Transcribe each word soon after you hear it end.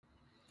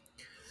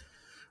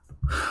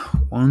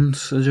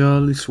Once a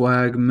jolly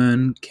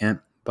swagman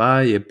camped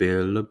by a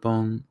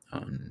billabong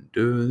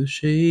under the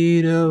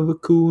shade of a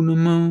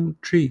coolamo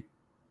tree.